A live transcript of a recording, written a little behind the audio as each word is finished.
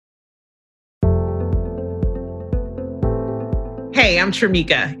Hey, I'm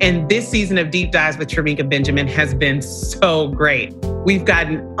Tramika, and this season of Deep Dives with Tramika Benjamin has been so great. We've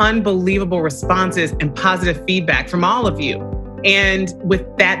gotten unbelievable responses and positive feedback from all of you. And with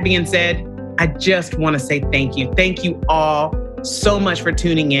that being said, I just want to say thank you. Thank you all so much for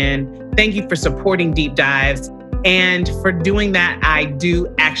tuning in. Thank you for supporting Deep Dives. And for doing that, I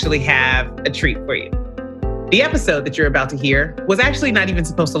do actually have a treat for you. The episode that you're about to hear was actually not even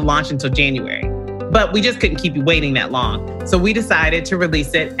supposed to launch until January. But we just couldn't keep you waiting that long. So we decided to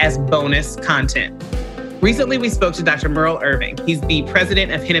release it as bonus content. Recently, we spoke to Dr. Merle Irving. He's the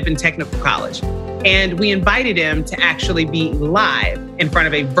president of Hennepin Technical College. And we invited him to actually be live in front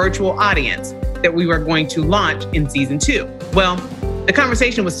of a virtual audience that we were going to launch in season 2. Well, the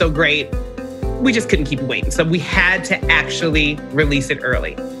conversation was so great, we just couldn't keep you waiting. So we had to actually release it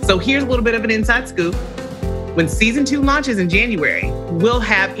early. So here's a little bit of an inside scoop. When season 2 launches in January, we'll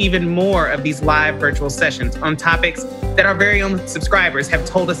have even more of these live virtual sessions on topics that our very own subscribers have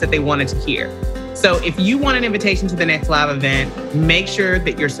told us that they wanted to hear. So if you want an invitation to the next live event, make sure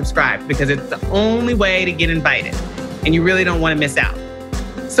that you're subscribed because it's the only way to get invited and you really don't want to miss out.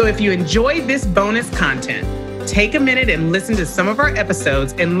 So if you enjoyed this bonus content, take a minute and listen to some of our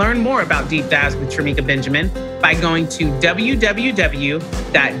episodes and learn more about Deep Dives with Tramika Benjamin by going to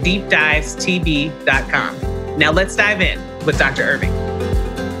www.deepdivestv.com. Now let's dive in with Dr. Irving.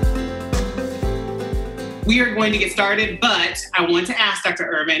 We are going to get started, but I want to ask Dr.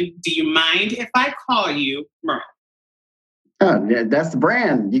 Irving, do you mind if I call you Merle? Oh, yeah, that's the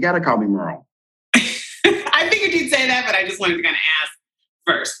brand. You got to call me Merle. I figured you'd say that, but I just wanted to kind of ask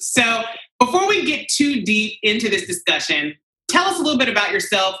first. So before we get too deep into this discussion, tell us a little bit about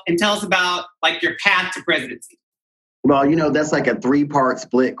yourself and tell us about like your path to presidency. Well, that's like a 3-part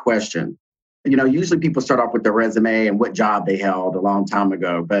split question. Usually people start off with their resume and what job they held a long time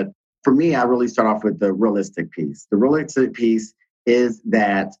ago. But for me, I really start off with the realistic piece. The realistic piece is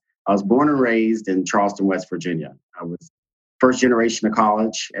that I was born and raised in Charleston, West Virginia. I was first generation of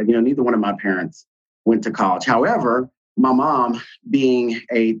college. And, neither one of my parents went to college. However, my mom, being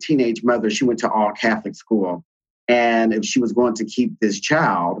a teenage mother, she went to all Catholic school. And if she was going to keep this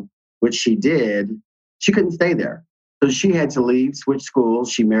child, which she did, she couldn't stay there. So she had to leave, switch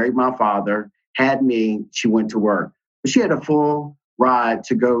schools. She married my father, had me. She went to work. But she had a full ride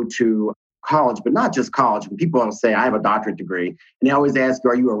to go to college, but not just college. When people say, I have a doctorate degree, and they always ask,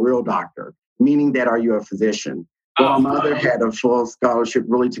 are you a real doctor? Meaning that, are you a physician? Well, my mother had a full scholarship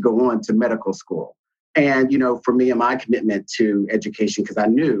really to go on to medical school. And, for me and my commitment to education, because I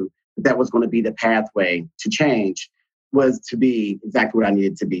knew that was going to be the pathway to change, was to be exactly what I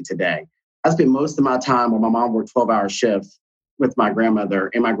needed to be today. I spent most of my time when my mom worked 12-hour shifts with my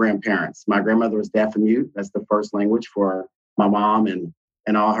grandmother and my grandparents. My grandmother was deaf and mute. That's the first language for my mom and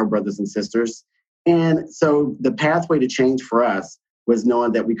all her brothers and sisters. And so the pathway to change for us was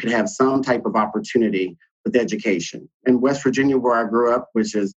knowing that we could have some type of opportunity with education. In West Virginia, where I grew up,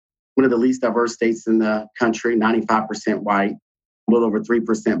 which is one of the least diverse states in the country, 95% white, a little over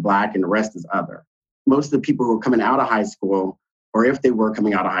 3% Black, and the rest is other. Most of the people who are coming out of high school, or if they were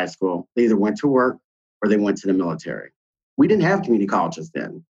coming out of high school, they either went to work or they went to the military. We didn't have community colleges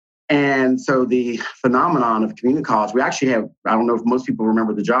then. And so the phenomenon of community college, we actually have, I don't know if most people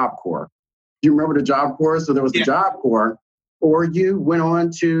remember the Job Corps. Do you remember the Job Corps? So there was the Job Corps, or you went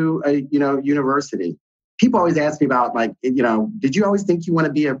on to a university. People always ask me about did you always think you want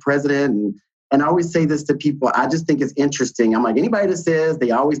to be a president? And I always say this to people, I just think it's interesting. I'm like, anybody that says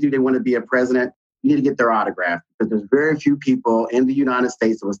they always knew they want to be a president, you need to get their autograph, because there's very few people in the United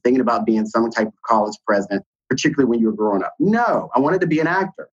States that was thinking about being some type of college president, particularly when you were growing up. No, I wanted to be an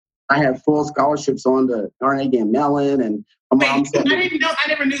actor. I had full scholarships on the Carnegie Mellon, and my mom said, I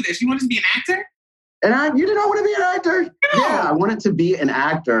never knew this. You wanted to be an actor? And you did not want to be an actor? No. Yeah, I wanted to be an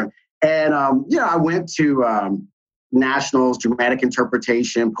actor. And, I went to nationals, dramatic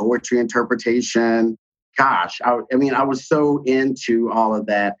interpretation, poetry interpretation. Gosh, I was so into all of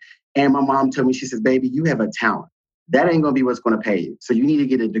that. And my mom told me, she says, baby, you have a talent. That ain't going to be what's going to pay you. So you need to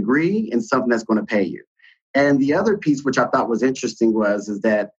get a degree in something that's going to pay you. And the other piece, which I thought was interesting, is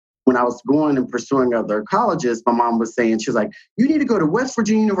that when I was going and pursuing other colleges, my mom was saying, she was like, you need to go to West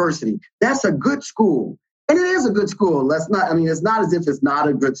Virginia University. That's a good school. And it is a good school. It's not as if it's not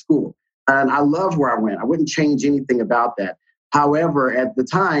a good school. And I love where I went. I wouldn't change anything about that. However, at the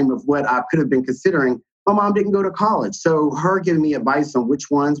time of what I could have been considering, my mom didn't go to college. So her giving me advice on which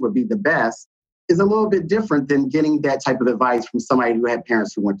ones would be the best is a little bit different than getting that type of advice from somebody who had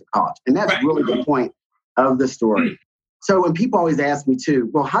parents who went to college. And that's really the point of the story. So when people always ask me too,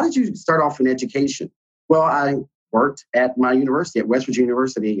 well, how did you start off in education? Well, I worked at my university, at West Virginia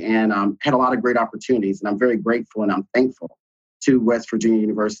University, and had a lot of great opportunities. And I'm very grateful and I'm thankful to West Virginia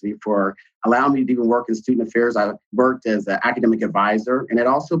University for allowing me to even work in student affairs. I worked as an academic advisor, and it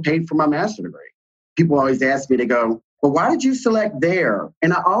also paid for my master's degree. People always ask me, they go, well, why did you select there?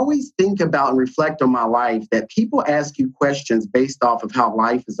 And I always think about and reflect on my life that people ask you questions based off of how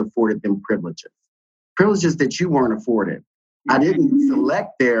life has afforded them privileges that you weren't afforded. I didn't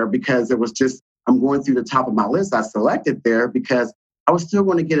select there because it was just, I'm going through the top of my list. I selected there because I was still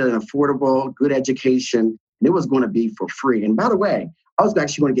going to get an affordable, good education, and it was going to be for free. And by the way, I was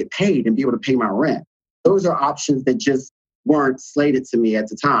actually going to get paid and be able to pay my rent. Those are options that just weren't slated to me at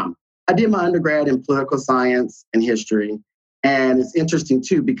the time. I did my undergrad in political science and history. And it's interesting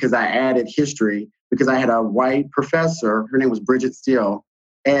too, because I added history because I had a white professor, her name was Bridget Steele,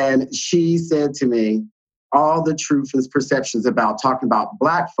 and she said to me, all the truth and perceptions about talking about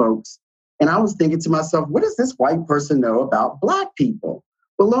Black folks. And I was thinking to myself, what does this white person know about Black people?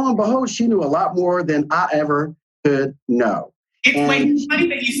 But lo and behold, she knew a lot more than I ever could know. It's funny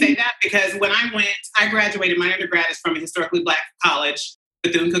that you say that, because when I graduated, my undergrad is from a historically Black college,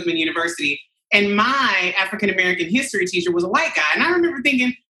 Bethune-Cookman University. And my African-American history teacher was a white guy. And I remember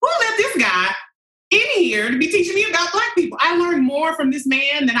thinking, who let this guy in here to be teaching me about Black people? I learned more from this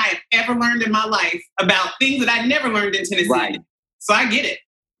man than I have ever learned in my life about things that I never learned in Tennessee. Right. So I get it.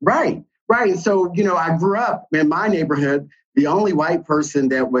 Right. So, I grew up in my neighborhood. The only white person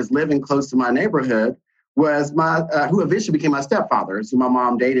that was living close to my neighborhood was who eventually became my stepfather. So my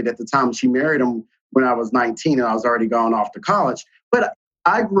mom dated at the time. She married him when I was 19 and I was already gone off to college. But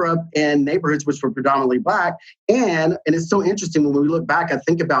I grew up in neighborhoods which were predominantly Black. And it's so interesting when we look back, I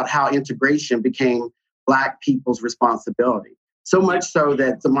think about how integration became Black people's responsibility. So much so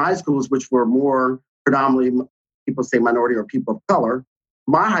that my schools, which were more predominantly, people say minority or people of color,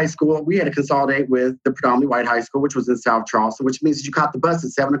 my high school, we had to consolidate with the predominantly white high school, which was in South Charleston, which means that you caught the bus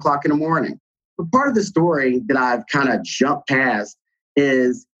at 7:00 in the morning. But part of the story that I've kind of jumped past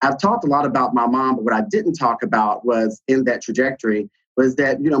is I've talked a lot about my mom, but what I didn't talk about was in that trajectory was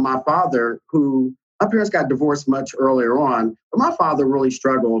that, my father, my parents got divorced much earlier on, but my father really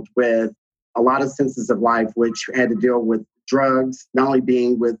struggled with a lot of senses of life, which had to deal with drugs, not only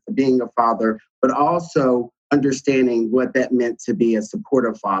being a father, but also understanding what that meant to be a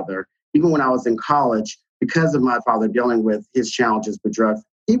supportive father. Even when I was in college, because of my father dealing with his challenges with drugs,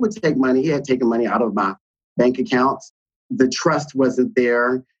 he would take money. He had taken money out of my bank accounts. The trust wasn't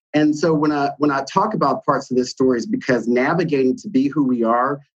there. And so when I talk about parts of this story is because navigating to be who we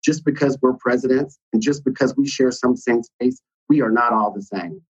are, just because we're presidents and just because we share some same space, we are not all the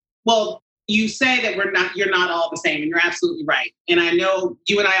same. Well, you say that you're not all the same, and you're absolutely right. And I know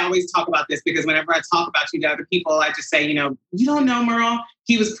you and I always talk about this because whenever I talk about you to other people, I just say, you don't know Merle.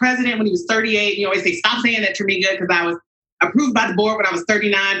 He was president when he was 38. You always say, stop saying that, Tremega, because I was approved by the board when I was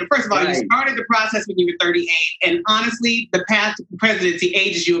 39. But first of all, right. You started the process when you were 38. And honestly, the path to presidency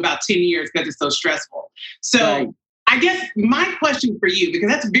ages you about 10 years because it's so stressful. So right. I guess my question for you, because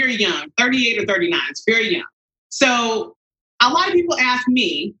that's very young, 38 or 39, it's very young. So a lot of people ask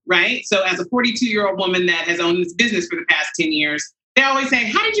me, right? So as a 42-year-old woman that has owned this business for the past 10 years, they always say,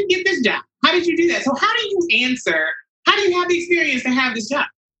 how did you get this job? How did you do that? So how do you answer? How do you have the experience to have this job?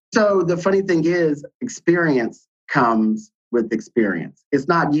 So the funny thing is, experience comes with experience. It's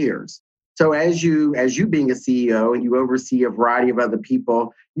not years. So as you being a CEO and you oversee a variety of other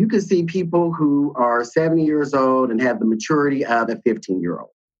people, you can see people who are 70 years old and have the maturity of a 15-year-old.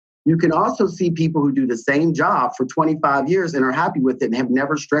 You can also see people who do the same job for 25 years and are happy with it and have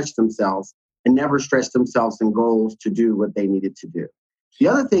never stretched themselves in goals to do what they needed to do. The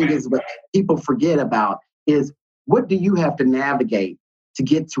other thing is what people forget about is what do you have to navigate to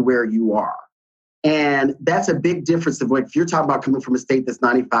get to where you are? And that's a big difference of what if you're talking about coming from a state that's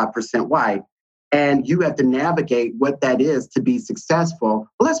 95% white and you have to navigate what that is to be successful.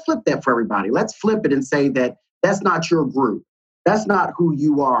 Well, let's flip that for everybody. Let's flip it and say that that's not your group. That's not who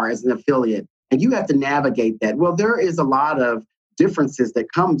you are as an affiliate. And you have to navigate that. Well, there is a lot of differences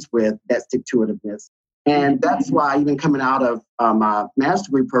that comes with that stick-to-itiveness. And that's why even coming out of my master's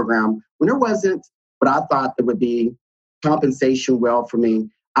degree program, when there wasn't what I thought that would be compensation well for me,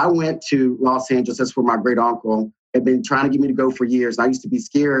 I went to Los Angeles. That's where my great uncle had been trying to get me to go for years. And I used to be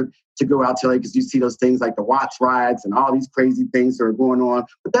scared to go out to LA because you see those things like the Watts riots and all these crazy things that are going on.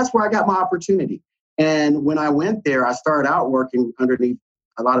 But that's where I got my opportunity. And when I went there, I started out working underneath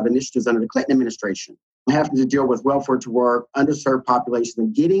a lot of initiatives under the Clinton administration, having to deal with welfare to work, underserved populations,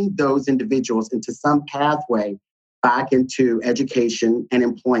 and getting those individuals into some pathway back into education and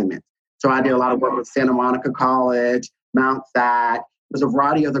employment. So I did a lot of work with Santa Monica College, Mount SAC. There's a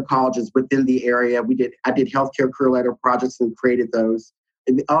variety of other colleges within the area. I did healthcare career ladder projects and created those.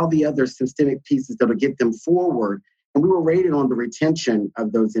 And all the other systemic pieces that will get them forward. And we were rated on the retention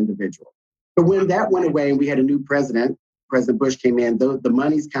of those individuals. But when that went away and we had a new president, President Bush came in, the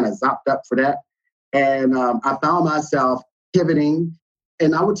money's kind of zopped up for that. And I found myself pivoting.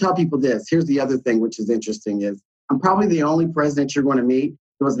 And I would tell people this. Here's the other thing, which is interesting, is I'm probably the only president you're going to meet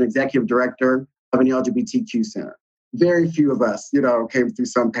who was an executive director of an LGBTQ center. Very few of us, came through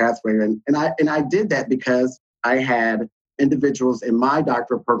some pathway. And I did that because I had individuals in my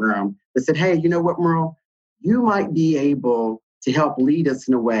doctoral program that said, hey, you know what, Merle? You might be able to help lead us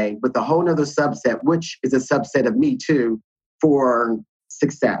in a way with a whole nother subset, which is a subset of me too, for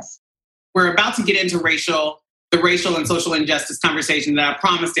success. We're about to get into the racial and social injustice conversation that I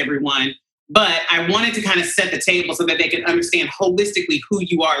promised everyone. But I wanted to kind of set the table so that they could understand holistically who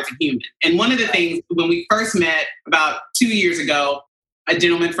you are as a human. And one of the things, when we first met about 2 years ago, a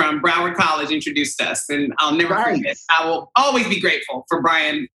gentleman from Broward College introduced us. And I'll never forget. I will always be grateful for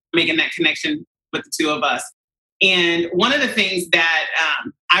Brian making that connection with the two of us. And one of the things that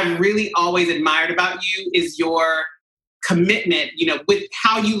I really always admired about you is your commitment, with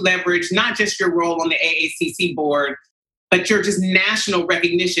how you leverage not just your role on the AACC board, but your just national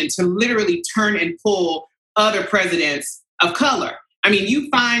recognition to literally turn and pull other presidents of color. I mean, you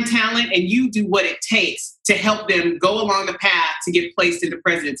find talent and you do what it takes to help them go along the path to get placed into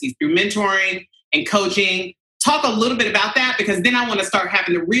presidencies through mentoring and coaching. Talk a little bit about that, because then I want to start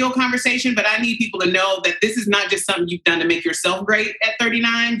having the real conversation, but I need people to know that this is not just something you've done to make yourself great at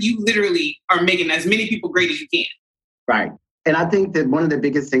 39. You literally are making as many people great as you can. Right. And I think that one of the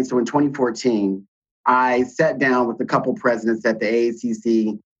biggest things, so in 2014, I sat down with a couple presidents at the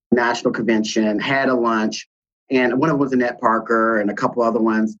AACC National Convention, had a lunch, and one of them was Annette Parker and a couple other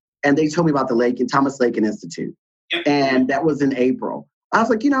ones. And they told me about the Thomas Lakin Institute. Yep. And that was in April. I was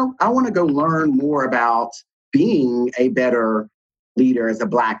like, I want to go learn more about being a better leader as a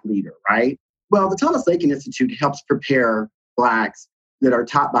Black leader, right? Well, the Thomas Lakin Institute helps prepare Blacks that are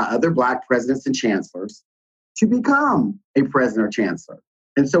taught by other Black presidents and chancellors to become a president or chancellor.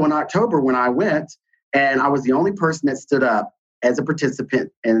 And so in October, when I went, and I was the only person that stood up as a participant,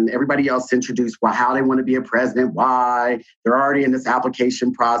 and everybody else introduced how they want to be a president, why, they're already in this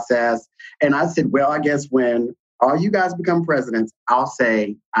application process. And I said, well, I guess when all you guys become presidents, I'll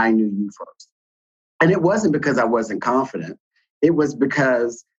say I knew you first. And it wasn't because I wasn't confident. It was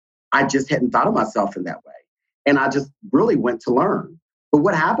because I just hadn't thought of myself in that way. And I just really went to learn. But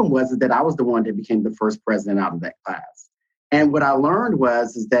what happened was that I was the one that became the first president out of that class. And what I learned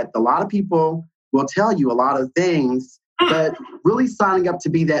is that a lot of people will tell you a lot of things, but really signing up to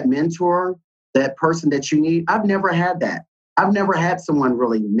be that mentor, that person that you need, I've never had that. I've never had someone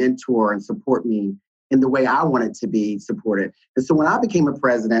really mentor and support me in the way I wanted to be supported. And so when I became a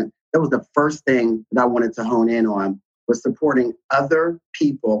president, that was the first thing that I wanted to hone in on, was supporting other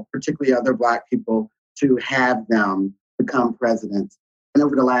people, particularly other Black people, to have them become presidents. And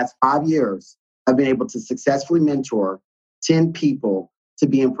over the last 5 years, I've been able to successfully mentor 10 people to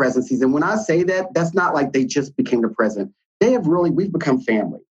be in presidencies. And when I say that, that's not like they just became the president. We've become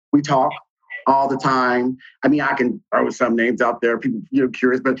family. We talk all the time. I mean, I can throw some names out there, people,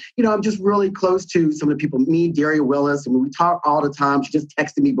 curious, but, I'm just really close to some of the people, me, Daria Willis. I mean, we talk all the time. She just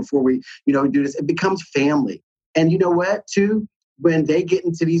texted me before we, do this. It becomes family. And you know what, too? When they get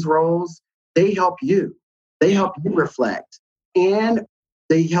into these roles, they help you. They help you reflect. And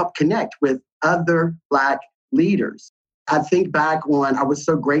they help connect with other Black leaders. I think back when I was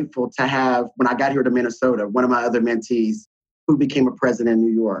so grateful to have, when I got here to Minnesota, one of my other mentees who became a president in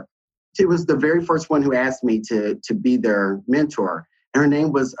New York. She was the very first one who asked me to be their mentor. And her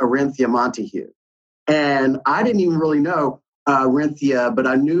name was Arinthia Montague. And I didn't even really know Arinthia, but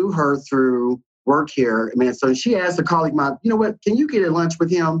I knew her through work here in Minnesota. She asked a colleague of mine, you know what, can you get at lunch with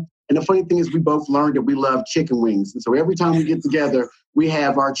him? And the funny thing is we both learned that we love chicken wings. And so every time we get together, we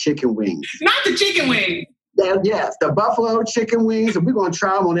have our chicken wings. Not the chicken wings. Yes, the buffalo chicken wings, and we're going to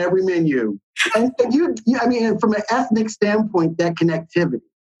try them on every menu. And from an ethnic standpoint, that connectivity,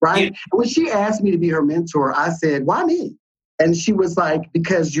 right? Yeah. And when she asked me to be her mentor, I said, why me? And she was like,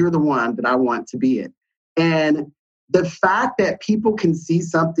 because you're the one that I want to be it. And the fact that people can see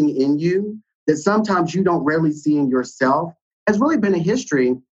something in you that sometimes you don't rarely see in yourself has really been a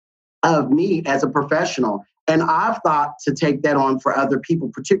history of me as a professional. And I've thought to take that on for other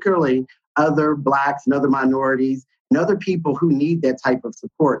people, particularly other Blacks and other minorities and other people who need that type of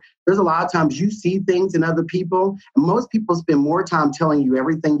support. There's a lot of times you see things in other people, and most people spend more time telling you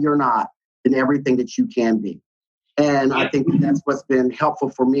everything you're not than everything that you can be. And I think that's what's been helpful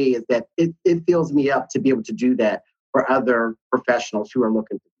for me, is that it fills me up to be able to do that for other professionals who are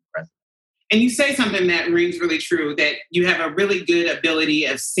looking to be president. And you say something that rings really true, that you have a really good ability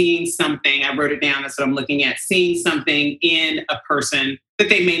of seeing something. I wrote it down. That's what I'm looking at. Seeing something in a person that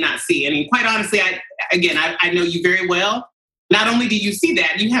they may not see. I mean, quite honestly, I know you very well. Not only do you see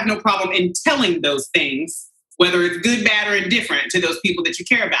that, you have no problem in telling those things, whether it's good, bad, or indifferent, to those people that you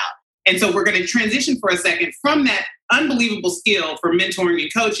care about. And so we're going to transition for a second from that unbelievable skill for mentoring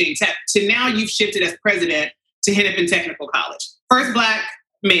and coaching to now you've shifted as president to Hennepin Technical College. First Black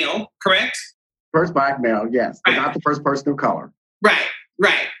male, correct? First Black male, yes, but right. Not the first person of color. Right.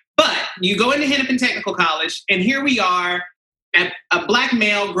 But you go into Hennepin Technical College, and here we are, a Black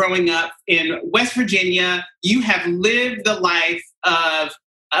male growing up in West Virginia. You have lived the life of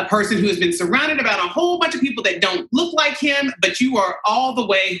a person who has been surrounded about a whole bunch of people that don't look like him, but you are all the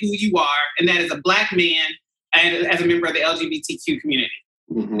way who you are, and that is a Black man and as a member of the LGBTQ community.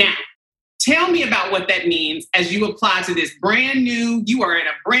 Mm-hmm. Now, tell me about what that means as you apply to this you are in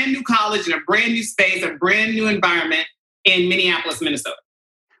a brand new college, in a brand new space, a brand new environment in Minneapolis, Minnesota.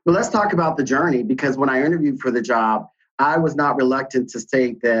 Well, let's talk about the journey, because when I interviewed for the job, I was not reluctant to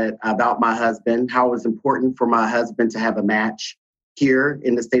state that about my husband, how it was important for my husband to have a match here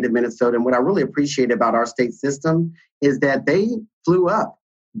in the state of Minnesota. And what I really appreciate about our state system is that they flew up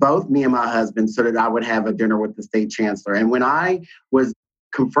both me and my husband so that I would have a dinner with the state chancellor. And when I was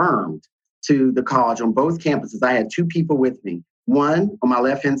confirmed to the college on both campuses, I had two people with me. One on my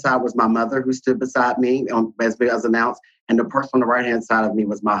left-hand side was my mother, who stood beside me as announced, and the person on the right-hand side of me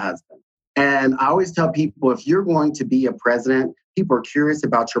was my husband. And I always tell people, if you're going to be a president, people are curious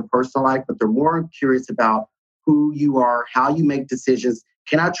about your personal life, but they're more curious about who you are, how you make decisions.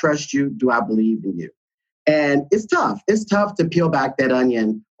 Can I trust you? Do I believe in you? And it's tough. It's tough to peel back that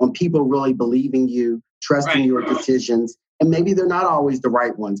onion on people really believing you, trusting your decisions. And maybe they're not always the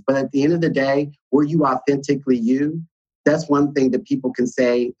right ones. But at the end of the day, were you authentically you? That's one thing that people can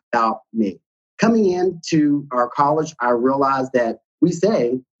say about me. Coming into our college, I realized that we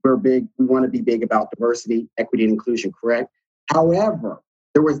say we're big, we want to be big about diversity, equity, and inclusion, correct? However,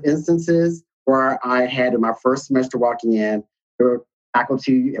 there was instances where I had in my first semester walking in, there were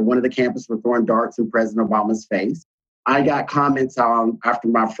faculty at one of the campuses were throwing darts in President Obama's face. I got comments after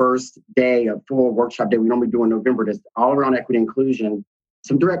my first day, a full workshop day we normally do in November, just all around equity and inclusion.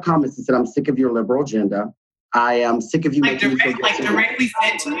 Some direct comments that said, "I'm sick of your liberal agenda. I am sick of you." Directly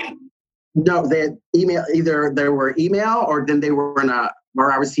said to you? No, they email, either they were email or then they were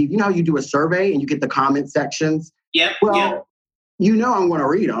where I received, how you do a survey and you get the comment sections? Yep. Well, yep. I'm going to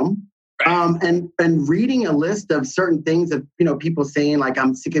read them. Right. And reading a list of certain things that, people saying like,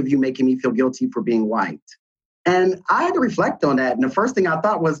 "I'm sick of you making me feel guilty for being white." And I had to reflect on that. And the first thing I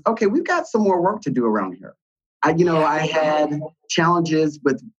thought was, okay, we've got some more work to do around here. I had challenges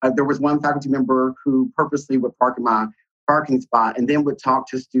with, there was one faculty member who purposely would park in my parking spot and then would talk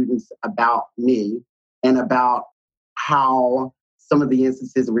to students about me and about how some of the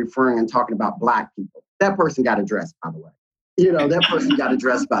instances of referring and talking about Black people. That person got addressed, by the way. That person got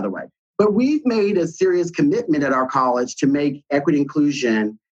addressed, by the way. But we've made a serious commitment at our college to make equity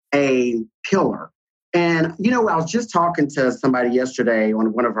inclusion a pillar. And, I was just talking to somebody yesterday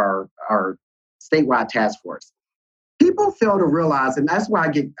on one of our statewide task force. People fail to realize, and that's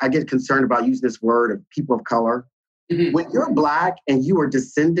why I get concerned about using this word of people of color. Mm-hmm. When you're Black and you are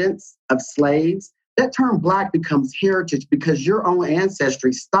descendants of slaves, that term Black becomes heritage because your own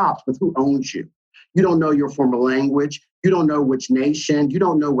ancestry stops with who owns you. You don't know your former language. You don't know which nation. You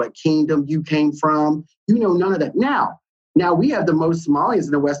don't know what kingdom you came from. You know none of that. Now we have the most Somalians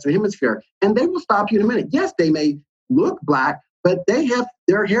in the Western Hemisphere, and they will stop you in a minute. Yes, they may look Black, but they have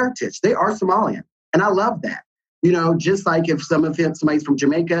their heritage. They are Somalian, and I love that. Just like if somebody's from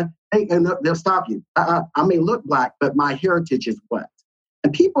Jamaica, they'll stop you. I may look Black, but my heritage is what?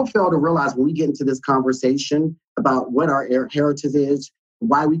 And people fail to realize when we get into this conversation about what our heritage is,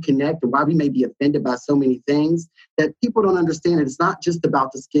 why we connect, and why we may be offended by so many things, that people don't understand that it's not just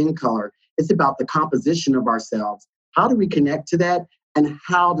about the skin color. It's about the composition of ourselves. How do we connect to that? And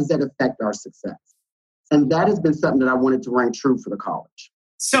how does that affect our success? And that has been something that I wanted to ring true for the college.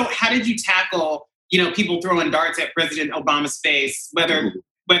 So how did you tackle, people throwing darts at President Obama's face, whether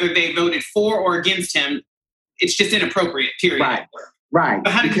they voted for or against him? It's just inappropriate, period. Right.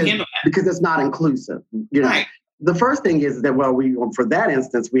 So how did you handle that? Because it's not inclusive. Right. The first thing is that, for that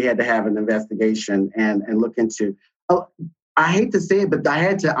instance, we had to have an investigation and look into, I hate to say it, but I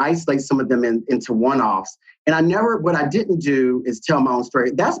had to isolate some of them into one-offs. And what I didn't do is tell my own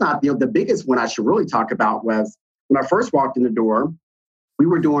story. That's not the biggest one I should really talk about was when I first walked in the door, we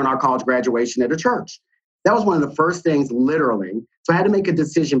were doing our college graduation at a church. That was one of the first things, literally. So I had to make a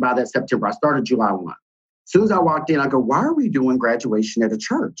decision by that September. I started July 1. As soon as I walked in, I go, why are we doing graduation at a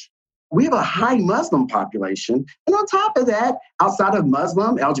church? we have a high Muslim population. And on top of that, outside of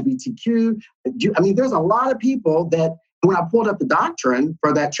Muslim, LGBTQ, there's a lot of people that when I pulled up the doctrine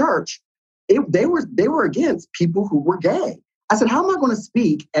for that church, they were against people who were gay. I said, how am I going to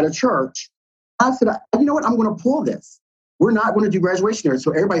speak at a church? I said, you know what? I'm going to pull this. We're not going to do graduation there.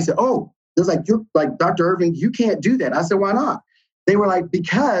 So everybody said, oh, there's you're like, Dr. Irving, you can't do that. I said, why not? They were like,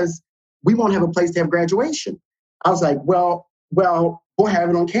 because we won't have a place to have graduation. I was like, well, we'll have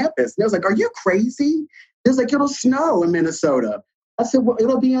it on campus. And they was like, are you crazy? It was like, it'll snow in Minnesota. I said, well,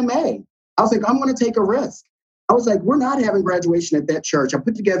 it'll be in May. I was like, I'm going to take a risk. I was like, we're not having graduation at that church. I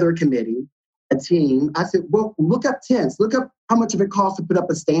put together a committee, a team. I said, well, look up tents. Look up how much of it costs to put up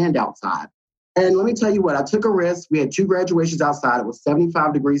a stand outside. And let me tell you what, I took a risk. We had 2 graduations outside. It was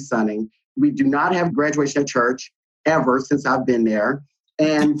 75 degrees sunny. We do not have graduation at church ever since I've been there.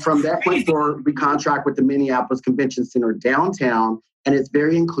 And from that point forward, we contract with the Minneapolis Convention Center downtown, and it's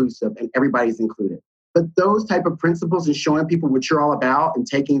very inclusive and everybody's included. But those type of principles and showing people what you're all about and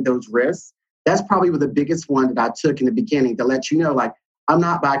taking those risks, that's probably the biggest one that I took in the beginning to let you know, like, I'm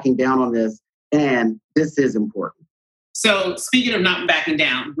not backing down on this, and this is important. So speaking of not backing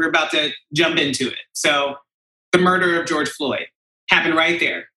down, we're about to jump into it. So the murder of George Floyd happened right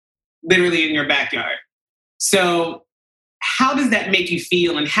there, literally in your backyard. So how does that make you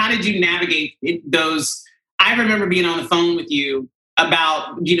feel? And how did you navigate those? I remember being on the phone with you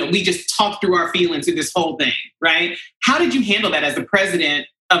about, we just talked through our feelings through this whole thing, right? How did you handle that as the president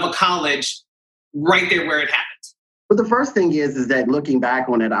of a college right there where it happened? Well, the first thing is that looking back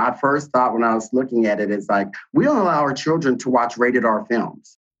on it, I first thought when I was looking at it, it's like, we don't allow our children to watch rated R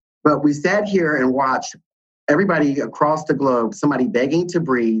films. But we sat here and watched everybody across the globe, somebody begging to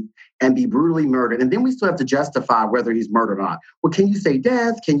breathe and be brutally murdered. And then we still have to justify whether he's murdered or not. Well, can you say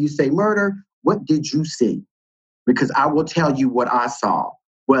death? Can you say murder? What did you see? Because I will tell you what I saw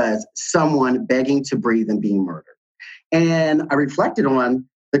was someone begging to breathe and being murdered. And I reflected on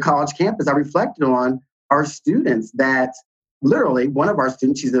the college campus. I reflected on our students that literally one of our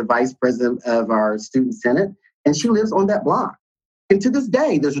students, she's the vice president of our student senate, and she lives on that block. And to this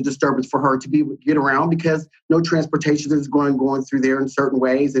day, there's a disturbance for her to be able to get around because no transportation is going through there in certain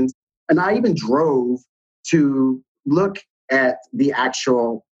ways. And I even drove to look at the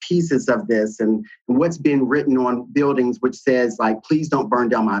actual pieces of this and what's been written on buildings, which says, like, please don't burn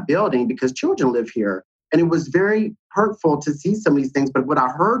down my building because children live here. And it was very hurtful to see some of these things. But what I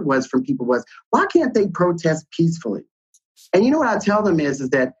heard was from people was, why can't they protest peacefully? And you know what I tell them is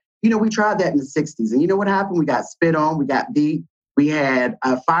that, we tried that in the 60s. And you know what happened? We got spit on, we got beat. We had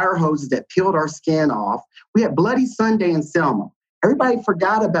fire hoses that peeled our skin off. We had Bloody Sunday in Selma. Everybody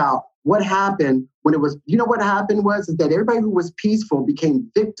forgot about what happened when it was, what happened was is that everybody who was peaceful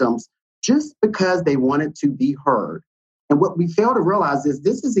became victims just because they wanted to be heard. And what we fail to realize is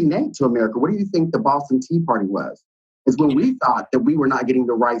this is innate to America. What do you think the Boston Tea Party was? Is when we thought that we were not getting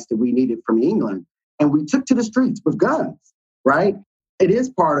the rights that we needed from England. And we took to the streets with guns, right? It is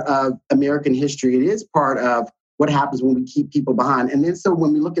part of American history. It is part of what happens when we keep people behind. And then so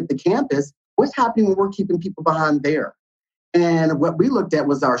when we look at the campus, what's happening when we're keeping people behind there? And what we looked at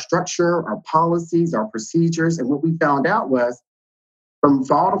was our structure, our policies, our procedures. And what we found out was from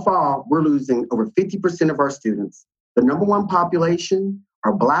fall to fall, we're losing over 50% of our students. The number one population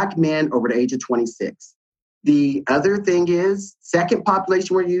are Black men over the age of 26. The other thing is, second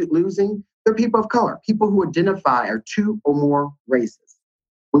population we're losing, they're people of color, people who identify are 2 or more races.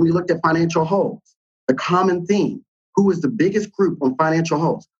 When we looked at financial holds, the common theme, who was the biggest group on financial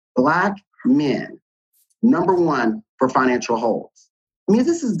holds? Black men, number 1 for financial holds. I mean,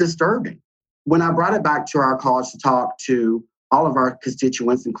 this is disturbing. When I brought it back to our college to talk to all of our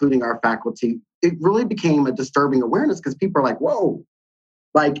constituents, including our faculty, it really became a disturbing awareness because people are like, whoa,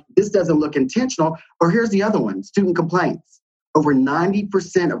 like this doesn't look intentional. Or here's the other one, student complaints. Over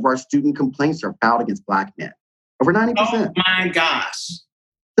 90% of our student complaints are filed against Black men. Over 90%. Oh my gosh.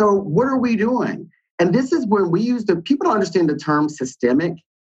 So what are we doing? And this is where we use people don't understand the term systemic.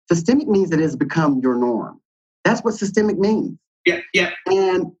 Systemic means that it has become your norm. That's what systemic means. Yeah.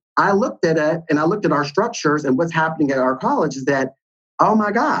 And I looked at it and I looked at our structures and what's happening at our college is that, oh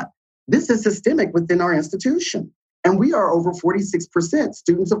my God, this is systemic within our institution. And we are over 46%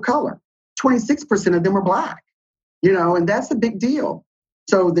 students of color. 26% of them are Black, and that's a big deal.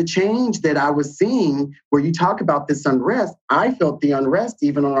 So the change that I was seeing where you talk about this unrest, I felt the unrest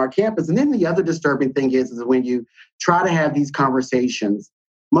even on our campus. And then the other disturbing thing is when you try to have these conversations,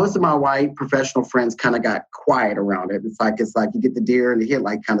 most of my white professional friends kind of got quiet around it. It's like you get the deer in the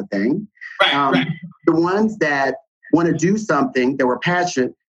headlight kind of thing. Right. The ones that want to do something, that were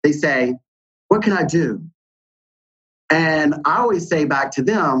passionate, they say, what can I do? And I always say back to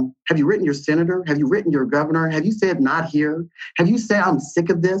them, have you written your senator? Have you written your governor? Have you said not here? Have you said I'm sick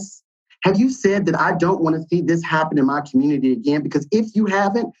of this? Have you said that I don't want to see this happen in my community again? Because if you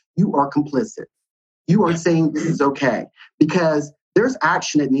haven't, you are complicit. You are saying this is okay because there's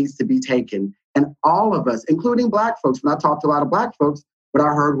action that needs to be taken. And all of us, including Black folks, when I talked to a lot of Black folks, what I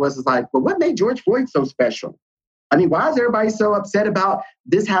heard was like, well, what made George Floyd so special? I mean, why is everybody so upset about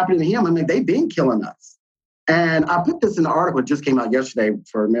this happening to him? I mean, they've been killing us. And I put this in the article that just came out yesterday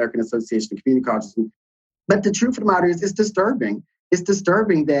for American Association of Community Colleges. But the truth of the matter is it's disturbing. It's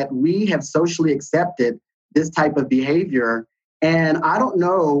disturbing that we have socially accepted this type of behavior. And I don't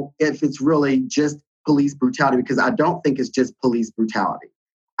know if it's really just police brutality, because I don't think it's just police brutality.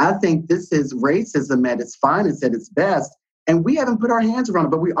 I think this is racism at its finest, at its best. And we haven't put our hands around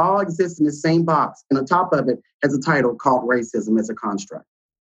it, but we all exist in the same box. And on top of it has a title called racism as a construct.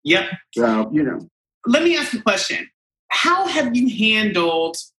 Yep. So, you know. Let me ask you a question. How have you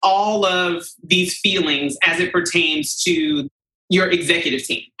handled all of these feelings as it pertains to your executive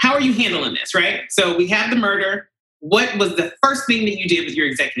team? How are you handling this, right? So we have the murder. What was the first thing that you did with your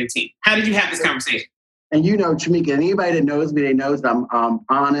executive team? How did you have this conversation? And you know, Tamika, anybody that knows me, they knows that I'm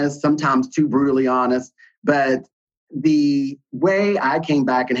honest, sometimes too brutally honest. But the way I came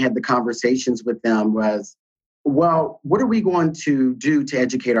back and had the conversations with them was, well, what are we going to do to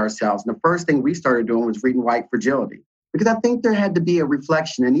educate ourselves? And the first thing we started doing was reading White Fragility, because I think there had to be a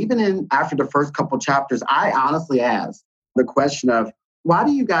reflection. And even after the first couple chapters, I honestly asked the question of, why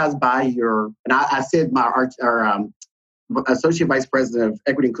do you guys buy your, and I said our associate vice president of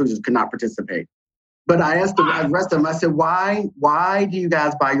equity inclusion could not participate. But I asked the rest of them, I said, why do you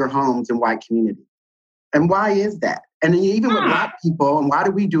guys buy your homes in white communities? And why is that? And then even with Black people, and why do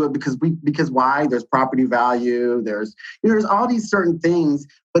we do it? Because why? There's property value, there's all these certain things,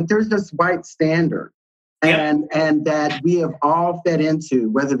 but there's this white standard. And that we have all fed into,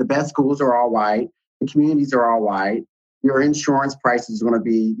 whether the best schools are all white, the communities are all white, your insurance prices are going to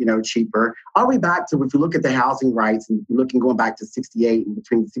be, cheaper. All the way back to, if you look at the housing rights and you're looking going back to 68 and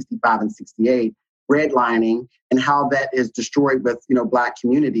between 65 and 68, redlining and how that is destroyed with, Black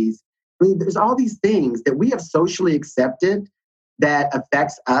communities. I mean, there's all these things that we have socially accepted that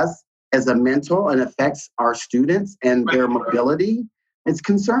affects us as a mental and affects our students and their mobility. It's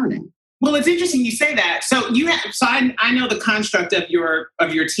concerning. Well, it's interesting you say that. So I know the construct of your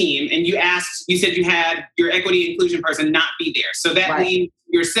team, and you said you had your equity inclusion person not be there. So that leaves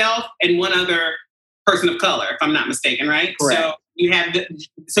yourself and one other person of color, if I'm not mistaken, right? Correct. So you have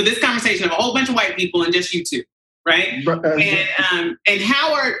this conversation of a whole bunch of white people and just you two, right? And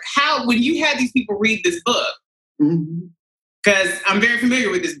how when you had these people read this book, because I'm very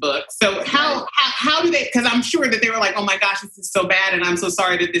familiar with this book. So how do they, because I'm sure that they were like, oh my gosh, this is so bad and I'm so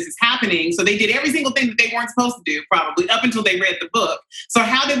sorry that this is happening. So they did every single thing that they weren't supposed to do, probably, up until they read the book. So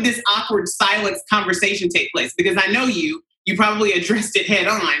how did this awkward silence conversation take place? Because I know you probably addressed it head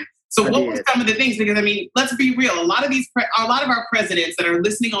on. So what were some of the things? Because, I mean, let's be real. A lot of our presidents that are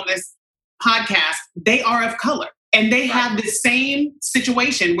listening on this podcast, they are of color. And they have the same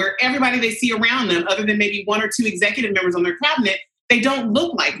situation where everybody they see around them, other than maybe one or two executive members on their cabinet, they don't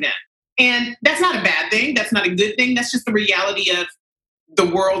look like them. And that's not a bad thing. That's not a good thing. That's just the reality of the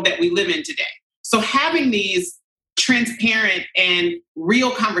world that we live in today. So having these transparent and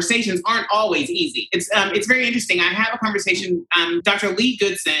real conversations aren't always easy. It's very interesting. I have a conversation, Dr. Lee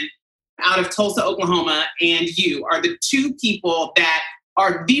Goodson out of Tulsa, Oklahoma, and you are the two people that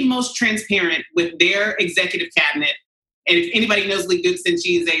are the most transparent with their executive cabinet. And if anybody knows Lee Goodson,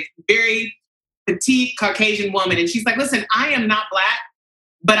 she is a very petite Caucasian woman. And she's like, listen, I am not Black,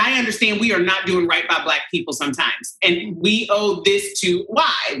 but I understand we are not doing right by Black people sometimes. And we owe this to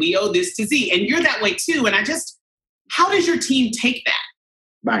Y, we owe this to Z. And you're that way too. And how does your team take that?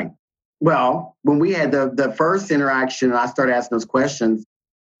 Right. Well, when we had the first interaction and I started asking those questions,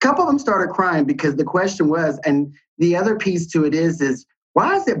 a couple of them started crying because the question was, and the other piece to it is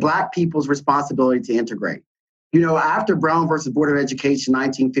why is it Black people's responsibility to integrate? After Brown versus Board of Education,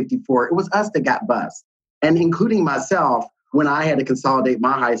 1954, it was us that got bused, and including myself when I had to consolidate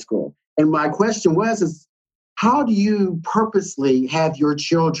my high school. And my question was, how do you purposely have your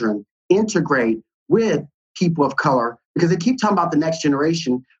children integrate with people of color? Because they keep talking about the next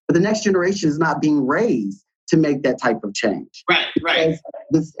generation, but the next generation is not being raised to make that type of change. Right.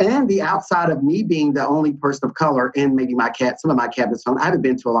 And the outside of me being the only person of color in maybe some of my cabinets' homes, I haven't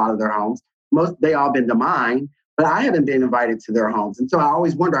been to a lot of their homes. They all been to mine, but I haven't been invited to their homes. And so I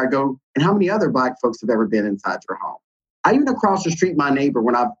always wonder, and how many other Black folks have ever been inside your home? I even across the street, my neighbor,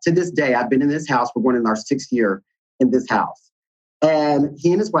 to this day, I've been in this house, we're going in our 6th year in this house. And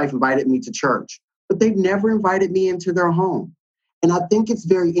he and his wife invited me to church. but they've never invited me into their home. And I think it's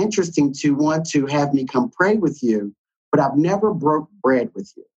very interesting to want to have me come pray with you, but I've never broke bread with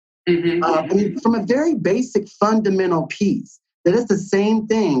you. I mean, from a very basic fundamental piece, that it's the same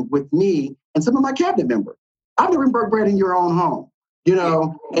thing with me and some of my cabinet members. I've never broke bread in your own home, and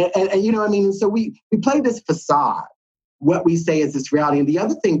you know what I mean? And so we play this facade. What we say is this reality. And the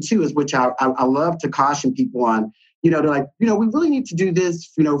other thing too is, which I love to caution people on, they're like, we really need to do this,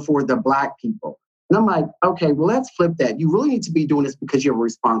 for the Black people. And I'm like, okay, well, let's flip that. You really need to be doing this because you have a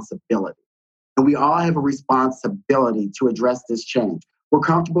responsibility. And we all have a responsibility to address this change. We're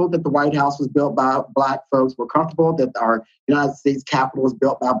comfortable that the White House was built by Black folks. We're comfortable that our United States Capitol was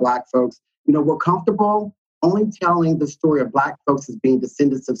built by Black folks. We're comfortable only telling the story of Black folks as being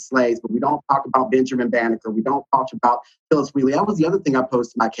descendants of slaves, but we don't talk about Benjamin Banneker. We don't talk about Phyllis Wheatley. That was the other thing I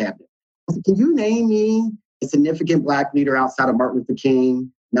posted in my cabinet. I said, can you name me a significant Black leader outside of Martin Luther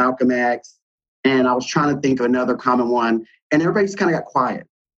King, Malcolm X? And I was trying to think of another common one. And everybody just kind of got quiet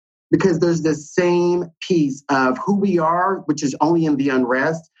because there's this same piece of who we are, which is only in the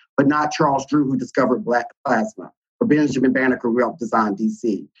unrest, but not Charles Drew, who discovered Black plasma, or Benjamin Banneker, who helped design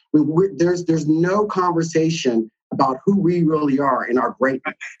DC. I mean, there's no conversation about who we really are in our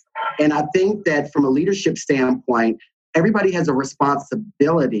greatness. And I think that from a leadership standpoint, everybody has a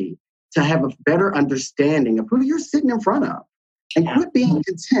responsibility to have a better understanding of who you're sitting in front of, and quit being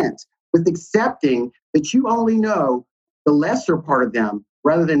content with accepting that you only know the lesser part of them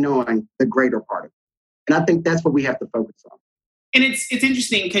rather than knowing the greater part of them. And I think that's what we have to focus on. And it's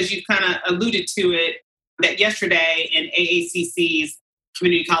interesting because you kind of alluded to it, that yesterday in AACC's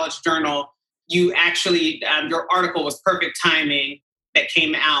Community College Journal, you actually, your article was perfect timing that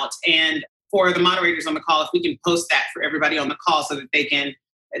came out. And for the moderators on the call, if we can post that for everybody on the call so that they can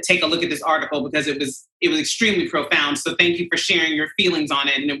take a look at this article, because it was extremely profound. So thank you for sharing your feelings on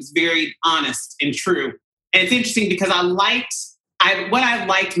it. And it was very honest and true. And it's interesting because what I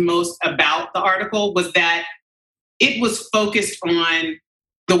liked most about the article was that it was focused on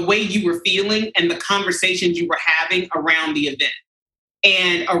the way you were feeling and the conversations you were having around the event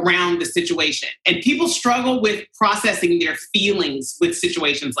and around the situation. And people struggle with processing their feelings with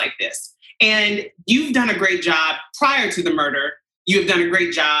situations like this. And you've done a great job prior to the murder. You have done a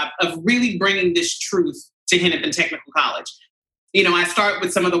great job of really bringing this truth to Hennepin Technical College. I start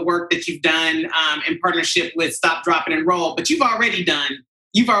with some of the work that you've done in partnership with Stop, Drop, and Enroll, but you've already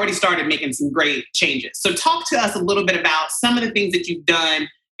started making some great changes. So talk to us a little bit about some of the things that you've done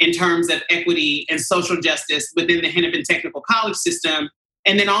in terms of equity and social justice within the Hennepin Technical College system.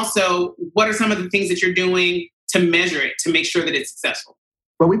 And then also, what are some of the things that you're doing to measure it, to make sure that it's successful?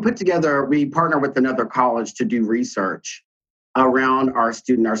 Well, we partner with another college to do research around our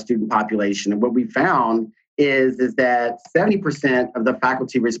student population. And what we found is that 70% of the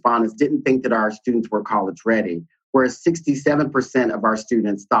faculty respondents didn't think that our students were college ready, whereas 67% of our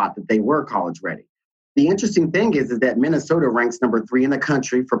students thought that they were college ready. The interesting thing is that Minnesota ranks number 3 in the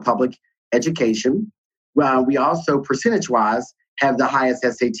country for public education. We also, percentage-wise, have the highest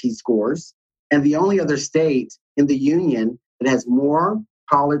SAT scores. And the only other state in the union that has more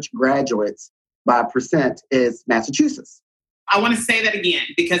college graduates by percent is Massachusetts. I want to say that again,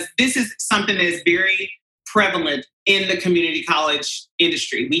 because this is something that is very prevalent in the community college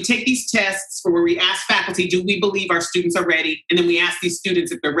industry. We take these tests where we ask faculty, do we believe our students are ready? And then we ask these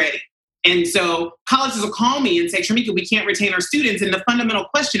students if they're ready. And so colleges will call me and say, Shamika, we can't retain our students. And the fundamental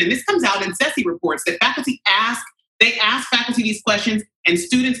question, and this comes out in CESI reports, that faculty ask faculty these questions and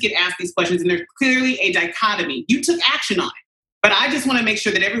students get asked these questions. And there's clearly a dichotomy. You took action on it. But I just want to make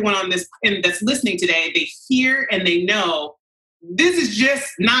sure that everyone on this and that's listening today, they hear and they know this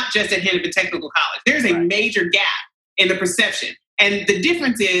is not just at Hennepin Technical College. There's a major gap in the perception. And the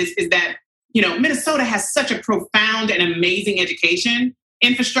difference is that, Minnesota has such a profound and amazing education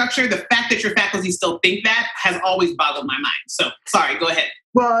infrastructure. The fact that your faculty still think that has always boggled my mind. So sorry, go ahead.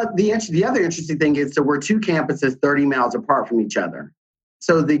 Well, the other interesting thing is, so we're 2 campuses 30 miles apart from each other.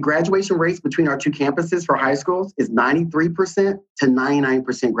 So the graduation rates between our 2 campuses for high schools is 93% to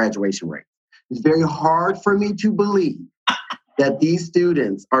 99% graduation rate. It's very hard for me to believe that these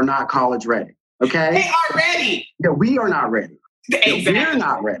students are not college ready. Okay? They are ready. Yeah, we are not ready. Exactly. We're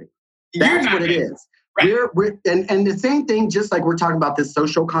not ready. That's what it is. Right. And the same thing, just like we're talking about this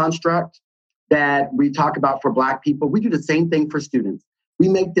social construct that we talk about for Black people, we do the same thing for students. We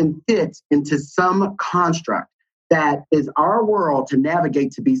make them fit into some construct that is our world to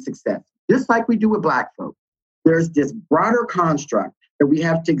navigate to be successful. Just like we do with Black folks. There's this broader construct that we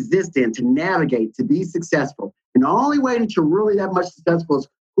have to exist in to navigate to be successful. And the only way that you're really that much successful is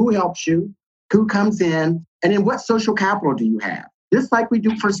who helps you, who comes in, and then what social capital do you have? Just like we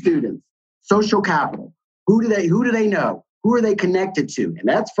do for students. social capital. Who do they know? Who are they connected to? And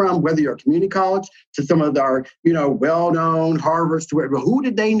that's from whether you're a community college to some of our, well-known Harvards to where, who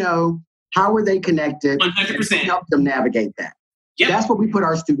did they know? How were they connected? 100%. Help them navigate that. Yep. That's what we put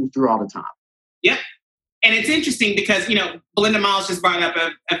our students through all the time. Yep. And it's interesting because, Belinda Miles just brought up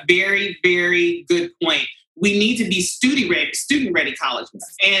a very, very good point. We need to be student-ready colleges.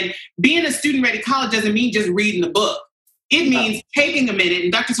 And being a student-ready college doesn't mean just reading the book. It means taking a minute.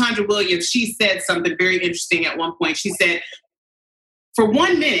 And Dr. Tondra Williams, she said something very interesting at one point. She said, for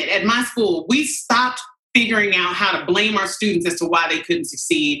 1 minute at my school, we stopped figuring out how to blame our students as to why they couldn't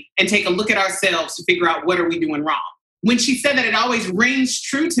succeed and take a look at ourselves to figure out what are we doing wrong. When she said that, it always rings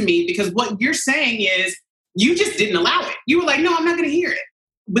true to me because what you're saying is you just didn't allow it. You were like, no, I'm not going to hear it.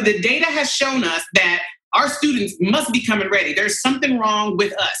 But the data has shown us that our students must be coming ready. There's something wrong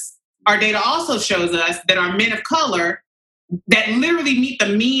with us. Our data also shows us that our men of color that literally meet the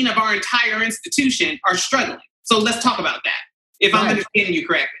mean of our entire institution are struggling. So let's talk about that, if I'm understanding you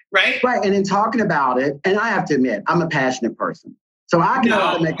correctly, right? Right, and in talking about it, and I have to admit, I'm a passionate person. So I can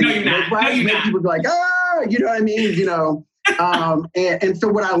automatically make people be like, you know what I mean? And so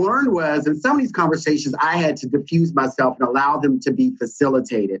what I learned was in some of these conversations, I had to diffuse myself and allow them to be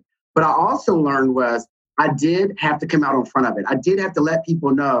facilitated. But I also learned was I did have to come out in front of it. I did have to let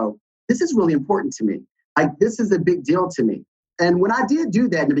people know this is really important to me. Like, this is a big deal to me. And when I did do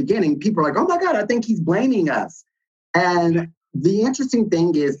that in the beginning, people are like, oh my God, I think he's blaming us. And the interesting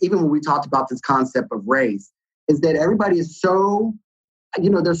thing is, even when we talked about this concept of race, is that everybody is so,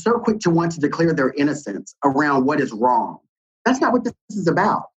 they're so quick to want to declare their innocence around what is wrong. That's not what this is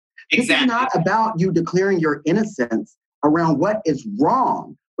about. Exactly. This is not about you declaring your innocence around what is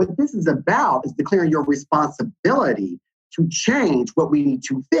wrong. What this is about is declaring your responsibility to change what we need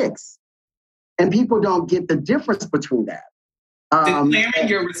to fix. And people don't get the difference between that. Declaring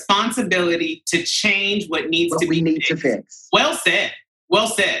your responsibility to change what needs to be fixed. Well said. Well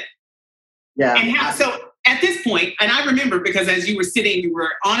said. Yeah. And so at this point, and I remember because as you were sitting, you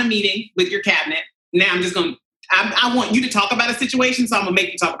were on a meeting with your cabinet. Now I'm just going to, I want you to talk about a situation, so I'm going to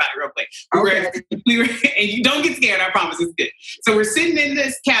make you talk about it real quick. We were, and you don't get scared, I promise, it's good. So we're sitting in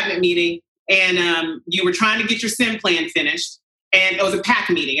this cabinet meeting, and you were trying to get your SIM plan finished, and it was a PAC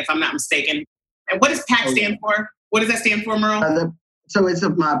meeting, if I'm not mistaken. And what does PAC stand for? What does that stand for, Merle? So it's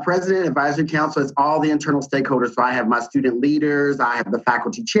my president advisory council. It's all the internal stakeholders. So I have my student leaders. I have the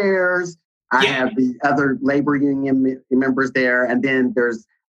faculty chairs. I have the other labor union members there. And then there's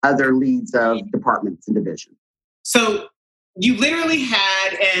other leads of departments and divisions. So you literally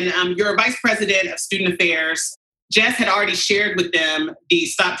had, and you're a vice president of student affairs. Jess had already shared with them the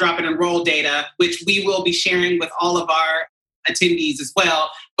Stop, Drop, and Enroll data, which we will be sharing with all of our attendees as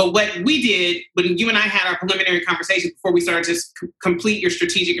well. But what we did when you and I had our preliminary conversation before we started to complete your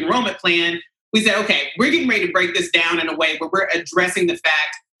strategic enrollment plan, we said, okay, we're getting ready to break this down in a way where we're addressing the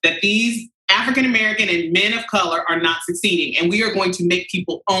fact that these African-American and men of color are not succeeding. And we are going to make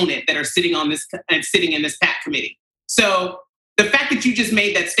people own it that are sitting on this and sitting in this PAC committee. So the fact that you just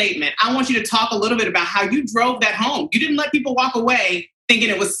made that statement, I want you to talk a little bit about how you drove that home. You didn't let people walk away thinking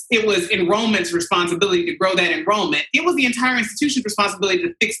it was enrollment's responsibility to grow that enrollment. It was the entire institution's responsibility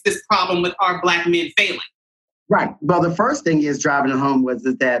to fix this problem with our Black men failing. Right. Well, the first thing is driving it home was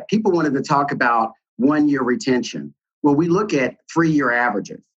that people wanted to talk about 1-year retention. Well, we look at 3-year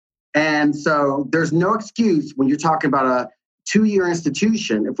averages. And so there's no excuse when you're talking about a 2-year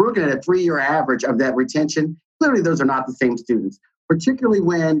institution. If we're looking at a 3-year average of that retention, clearly those are not the same students, particularly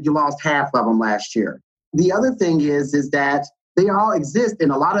when you lost half of them last year. The other thing is that they all exist in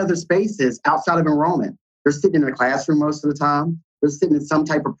a lot of other spaces outside of enrollment. They're sitting in a classroom most of the time. They're sitting in some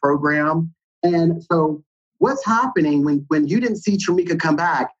type of program. And so what's happening when you didn't see Tramika come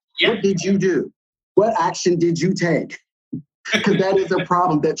back? Yep. What did you do? What action did you take? Because that is a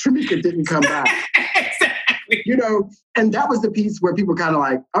problem that Tramika didn't come back. Exactly. And that was the piece where people kind of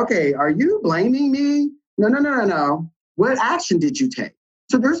like, okay, are you blaming me? No. What action did you take?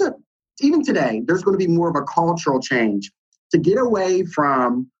 So even today, there's going to be more of a cultural change to get away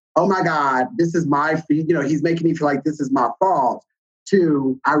from, oh my God, this is he's making me feel like this is my fault,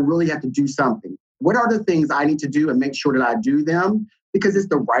 to I really have to do something. What are the things I need to do and make sure that I do them because it's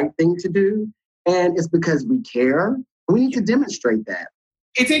the right thing to do? And it's because we care. We need to demonstrate that.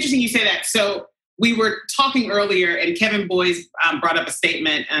 It's interesting you say that. So we were talking earlier and Kevin Boyce brought up a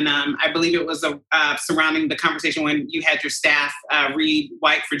statement and I believe it was surrounding the conversation when you had your staff read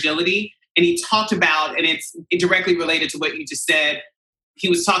White Fragility. And he talked about, and it's directly related to what you just said, he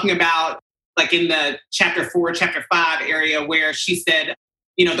was talking about like in the chapter 4, chapter 5 area where she said,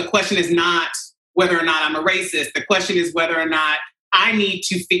 the question is not whether or not I'm a racist. The question is whether or not I need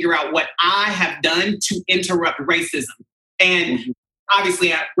to figure out what I have done to interrupt racism. And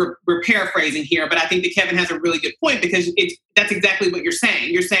obviously, we're paraphrasing here, but I think that Kevin has a really good point because that's exactly what you're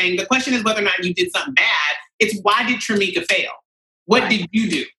saying. You're saying the question is whether or not you did something bad. It's why did Tramika fail? What did you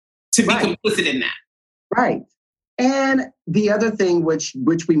do to be complicit in that? Right. And the other thing which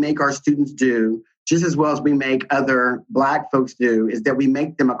we make our students do, just as well as we make other Black folks do, is that we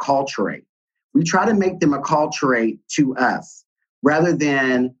make them acculturate. We try to make them acculturate to us rather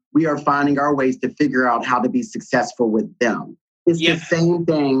than we are finding our ways to figure out how to be successful with them. It's the same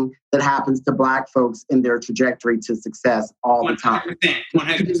thing that happens to Black folks in their trajectory to success all the time. 100%. To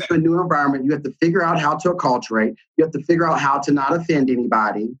get into a new environment, you have to figure out how to acculturate. You have to figure out how to not offend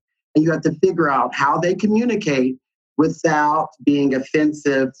anybody. And you have to figure out how they communicate without being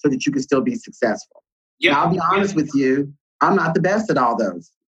offensive so that you can still be successful. Yep. Now, I'll be honest with you, I'm not the best at all those.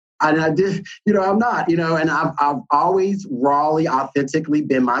 I'm not, and I've always rawly, authentically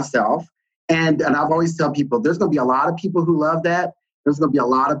been myself. And I've always tell people, there's going to be a lot of people who love that. There's going to be a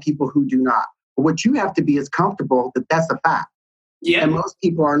lot of people who do not. But what you have to be is comfortable that that's a fact. Yeah. And most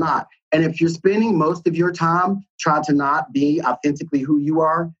people are not. And if you're spending most of your time trying to not be authentically who you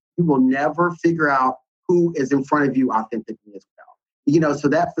are, you will never figure out who is in front of you authentically as well. So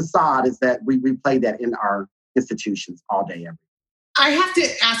that facade is that we play that in our institutions all day, every day. I have to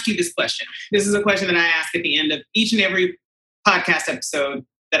ask you this question. This is a question that I ask at the end of each and every podcast episode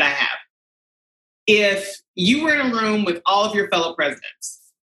that I have. If you were in a room with all of your fellow presidents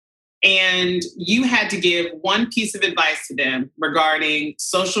and you had to give one piece of advice to them regarding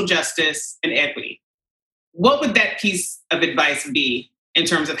social justice and equity, what would that piece of advice be in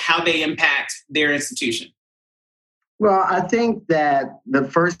terms of how they impact their institution? Well, I think that the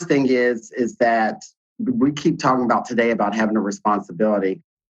first thing is that we keep talking about today about having a responsibility.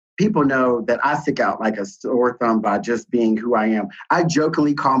 People know that I stick out like a sore thumb by just being who I am. I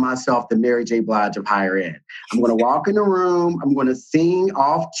jokingly call myself the Mary J. Blige of higher ed. I'm going to walk in the room. I'm going to sing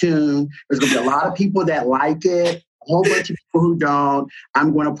off tune. There's going to be a lot of people that like it, a whole bunch of people who don't.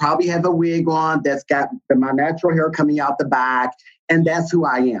 I'm going to probably have a wig on that's got my natural hair coming out the back, and that's who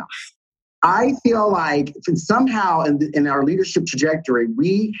I am. I feel like somehow in our leadership trajectory,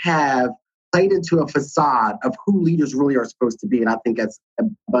 we have played into a facade of who leaders really are supposed to be. And I think that's a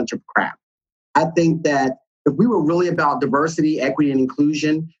bunch of crap. I think that if we were really about diversity, equity, and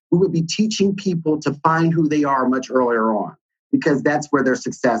inclusion, we would be teaching people to find who they are much earlier on, because that's where their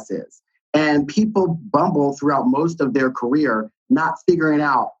success is. And people bumble throughout most of their career, not figuring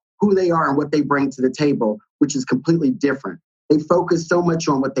out who they are and what they bring to the table, which is completely different. They focus so much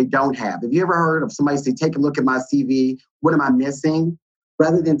on what they don't have. Have you ever heard of somebody say, take a look at my CV, what am I missing?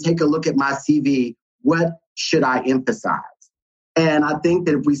 Rather than take a look at my CV, what should I emphasize? And I think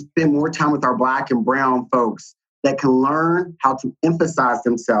that if we spend more time with our Black and brown folks that can learn how to emphasize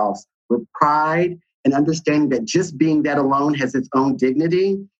themselves with pride and understanding that just being that alone has its own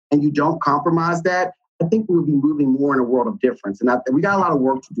dignity and you don't compromise that, I think we will be moving more in a world of difference. And we got a lot of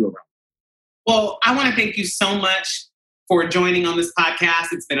work to do around it. Well, I want to thank you so much for joining on this podcast.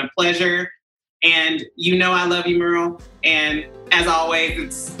 It's been a pleasure. And I love you, Murrell. And as always,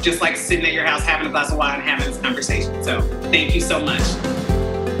 it's just like sitting at your house, having a glass of wine and having this conversation. So thank you so much.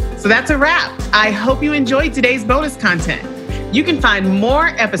 So that's a wrap. I hope you enjoyed today's bonus content. You can find more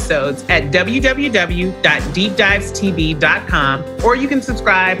episodes at www.deepdivestv.com, or you can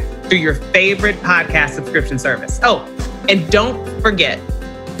subscribe through your favorite podcast subscription service. Oh, and don't forget,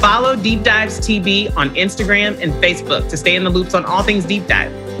 follow Deep Dives TV on Instagram and Facebook to stay in the loops on all things Deep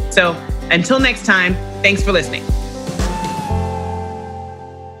Dive. So until next time, thanks for listening.